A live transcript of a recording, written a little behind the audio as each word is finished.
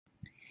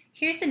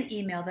Here's an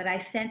email that I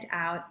sent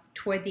out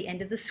toward the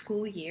end of the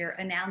school year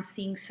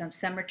announcing some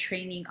summer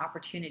training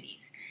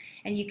opportunities.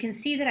 And you can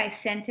see that I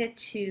sent it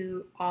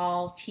to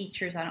all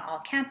teachers on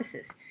all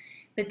campuses.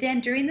 But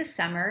then during the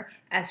summer,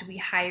 as we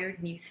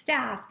hired new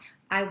staff,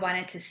 I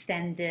wanted to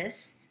send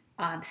this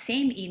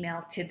same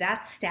email to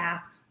that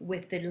staff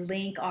with the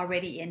link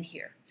already in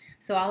here.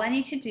 So all I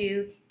need to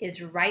do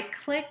is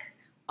right-click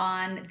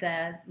on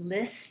the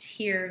list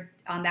here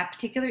on that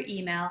particular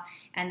email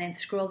and then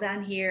scroll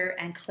down here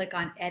and click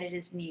on Edit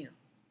as New.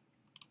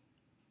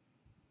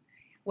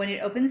 When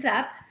it opens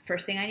up,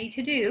 first thing I need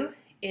to do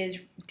is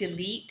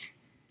delete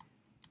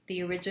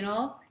the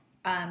original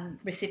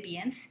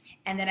recipients,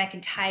 and then I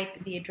can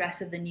type the address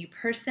of the new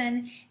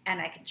person,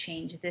 and I can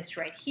change this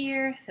right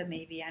here. So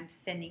maybe I'm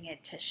sending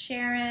it to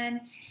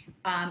Sharon,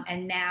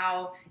 and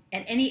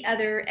any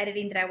other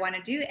editing that I want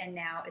to do, and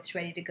now it's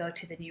ready to go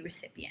to the new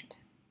recipient.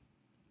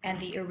 And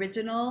the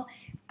original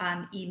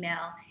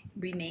email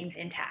remains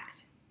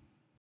intact.